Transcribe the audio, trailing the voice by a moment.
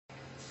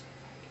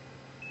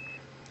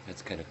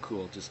That's kind of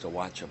cool just to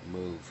watch them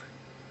move.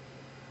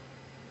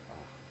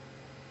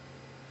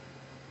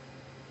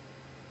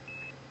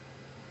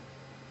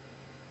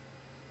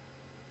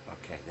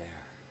 Okay,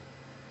 there.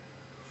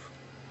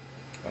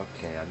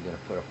 Okay, I'm going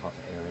to put a puff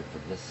of air in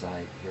from this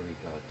side. Here we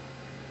go.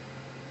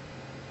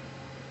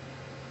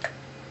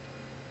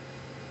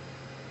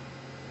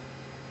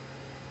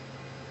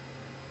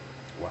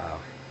 Wow.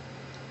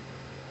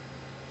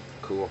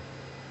 Cool.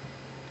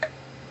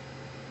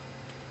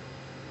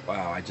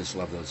 Wow, I just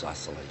love those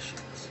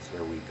oscillations.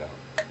 Here we go.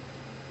 Okay.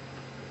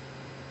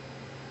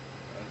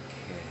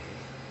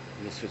 I'm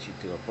going to switch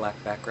it to a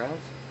black background.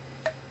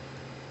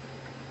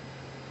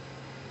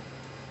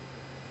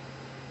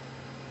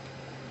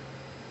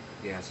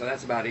 Yeah, so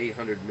that's about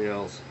 800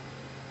 mils.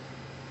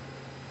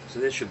 So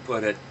this should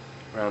put it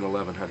around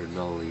 1100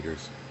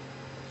 milliliters.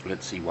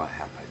 Let's see what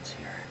happens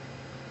here.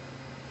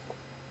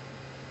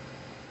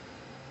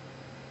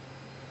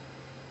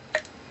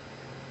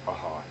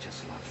 Oh, I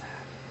just love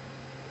that.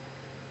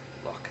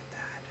 Look at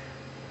that.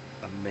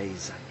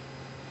 Amazing.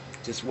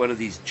 Just one of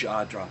these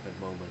jaw-dropping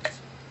moments.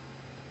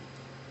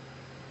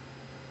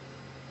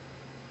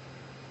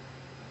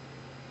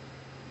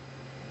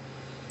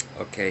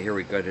 Okay, here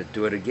we go to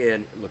do it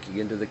again, looking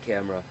into the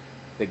camera.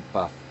 Big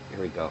puff. Here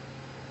we go.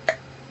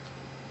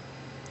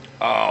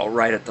 Oh,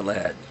 right at the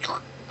lens.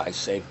 I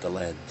saved the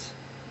lens.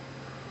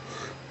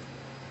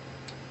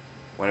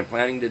 What I'm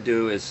planning to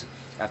do is,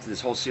 after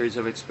this whole series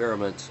of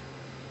experiments,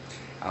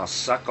 I'll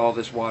suck all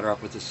this water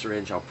up with a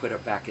syringe, I'll put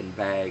it back in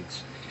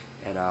bags,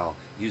 and I'll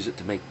use it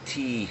to make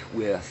tea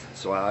with,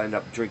 so I'll end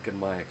up drinking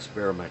my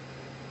experiment.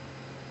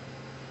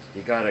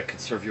 You gotta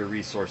conserve your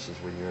resources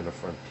when you're in a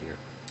frontier.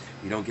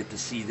 You don't get to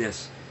see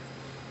this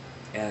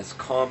as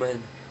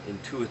common,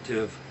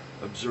 intuitive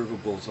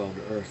observables on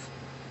Earth.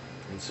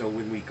 And so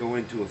when we go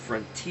into a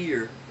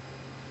frontier,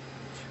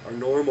 our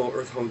normal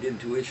Earth-honed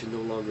intuition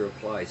no longer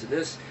applies. And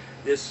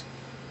this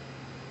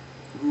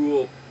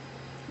rule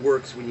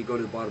works when you go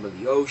to the bottom of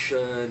the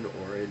ocean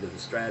or into the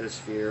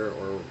stratosphere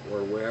or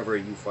wherever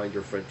you find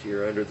your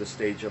frontier under the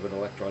stage of an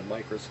electron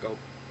microscope.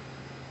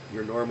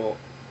 Your normal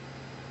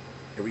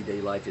everyday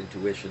life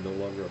intuition no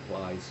longer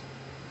applies.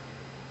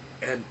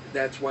 And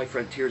that's why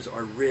frontiers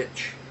are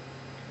rich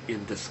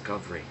in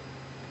discovery,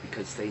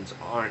 because things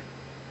aren't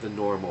the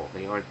normal,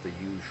 they aren't the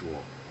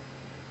usual.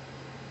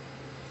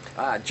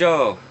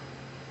 Joe,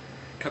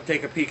 come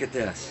take a peek at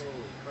this. Holy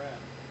crap.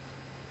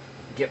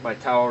 Get my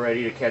towel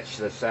ready to catch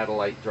the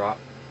satellite drop.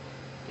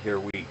 Here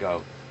we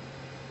go.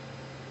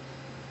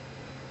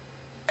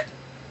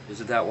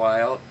 Isn't that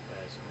wild?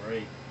 That's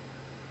great.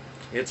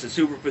 It's a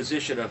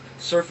superposition of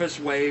surface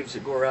waves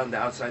that go around the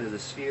outside of the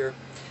sphere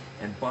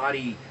and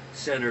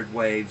body-centered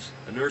waves,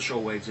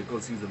 inertial waves that go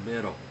through the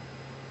middle.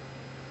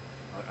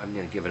 I'm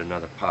going to give it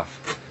another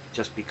puff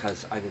just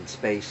because I'm in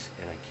space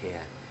and I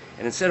can.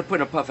 And instead of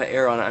putting a puff of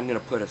air on it, I'm going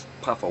to put a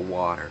puff of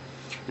water.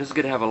 This is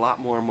going to have a lot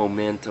more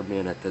momentum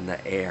in it than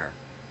the air.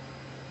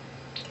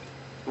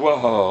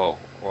 Whoa,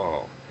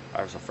 whoa,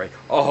 I was afraid.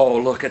 Oh,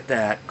 look at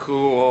that,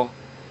 cool.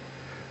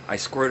 I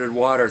squirted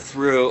water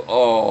through.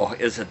 Oh,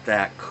 isn't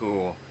that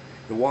cool?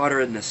 The water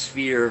in the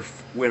sphere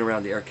went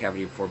around the air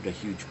cavity and formed a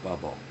huge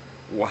bubble.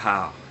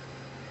 Wow.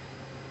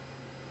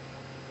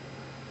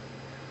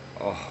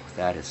 Oh,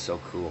 that is so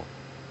cool.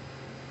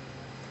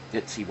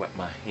 Let's see what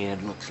my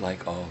hand looks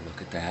like. Oh, look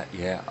at that.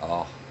 Yeah,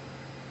 oh.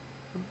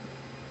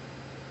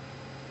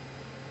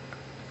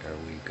 There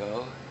we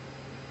go.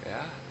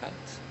 Yeah,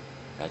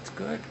 that's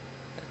good.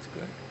 That's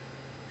good.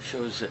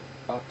 Shows that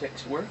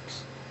optics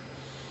works.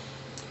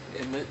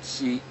 And let's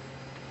see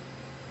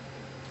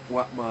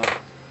what my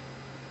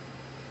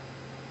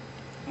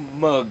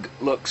mug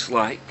looks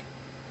like.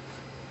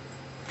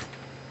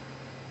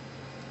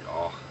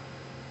 Oh.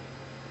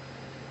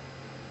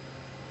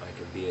 I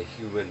can be a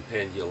human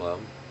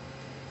pendulum.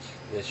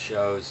 This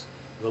shows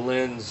the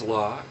lens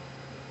law.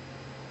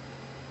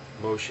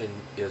 Motion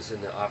is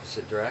in the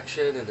opposite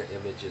direction and the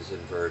image is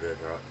inverted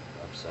or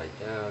upside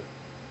down.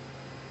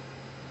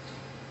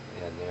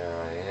 And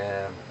there I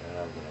am, and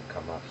I'm going to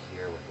come up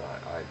here with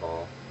my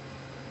eyeball.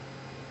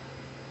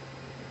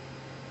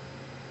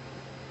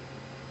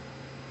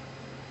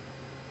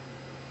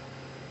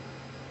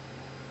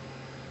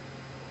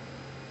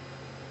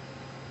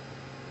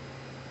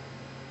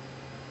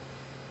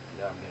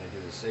 Now I'm going to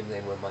do the same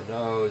thing with my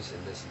nose,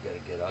 and this is going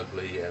to get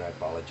ugly, and I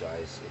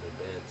apologize in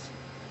advance.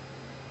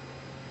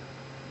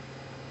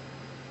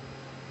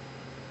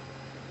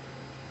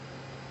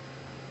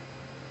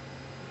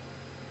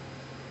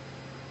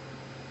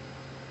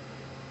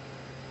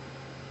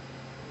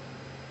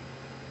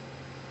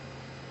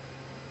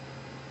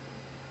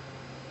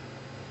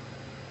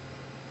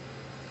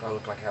 I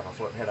look like I have a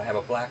floating head. I have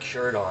a black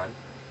shirt on,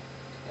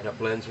 and it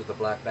blends with the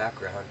black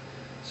background,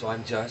 so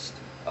I'm just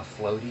a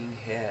floating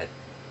head.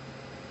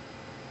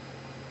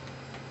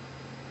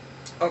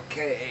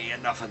 Okay,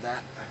 enough of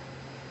that.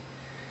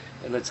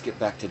 And let's get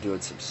back to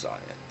doing some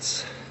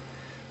science.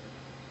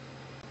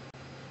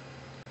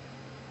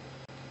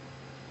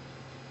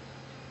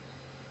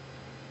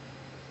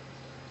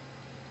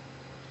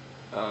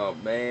 Oh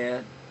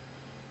man,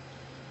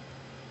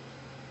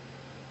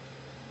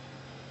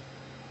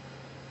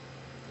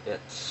 It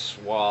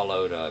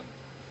swallowed a...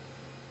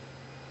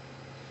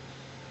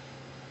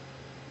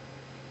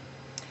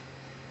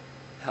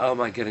 How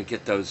am I going to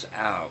get those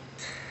out?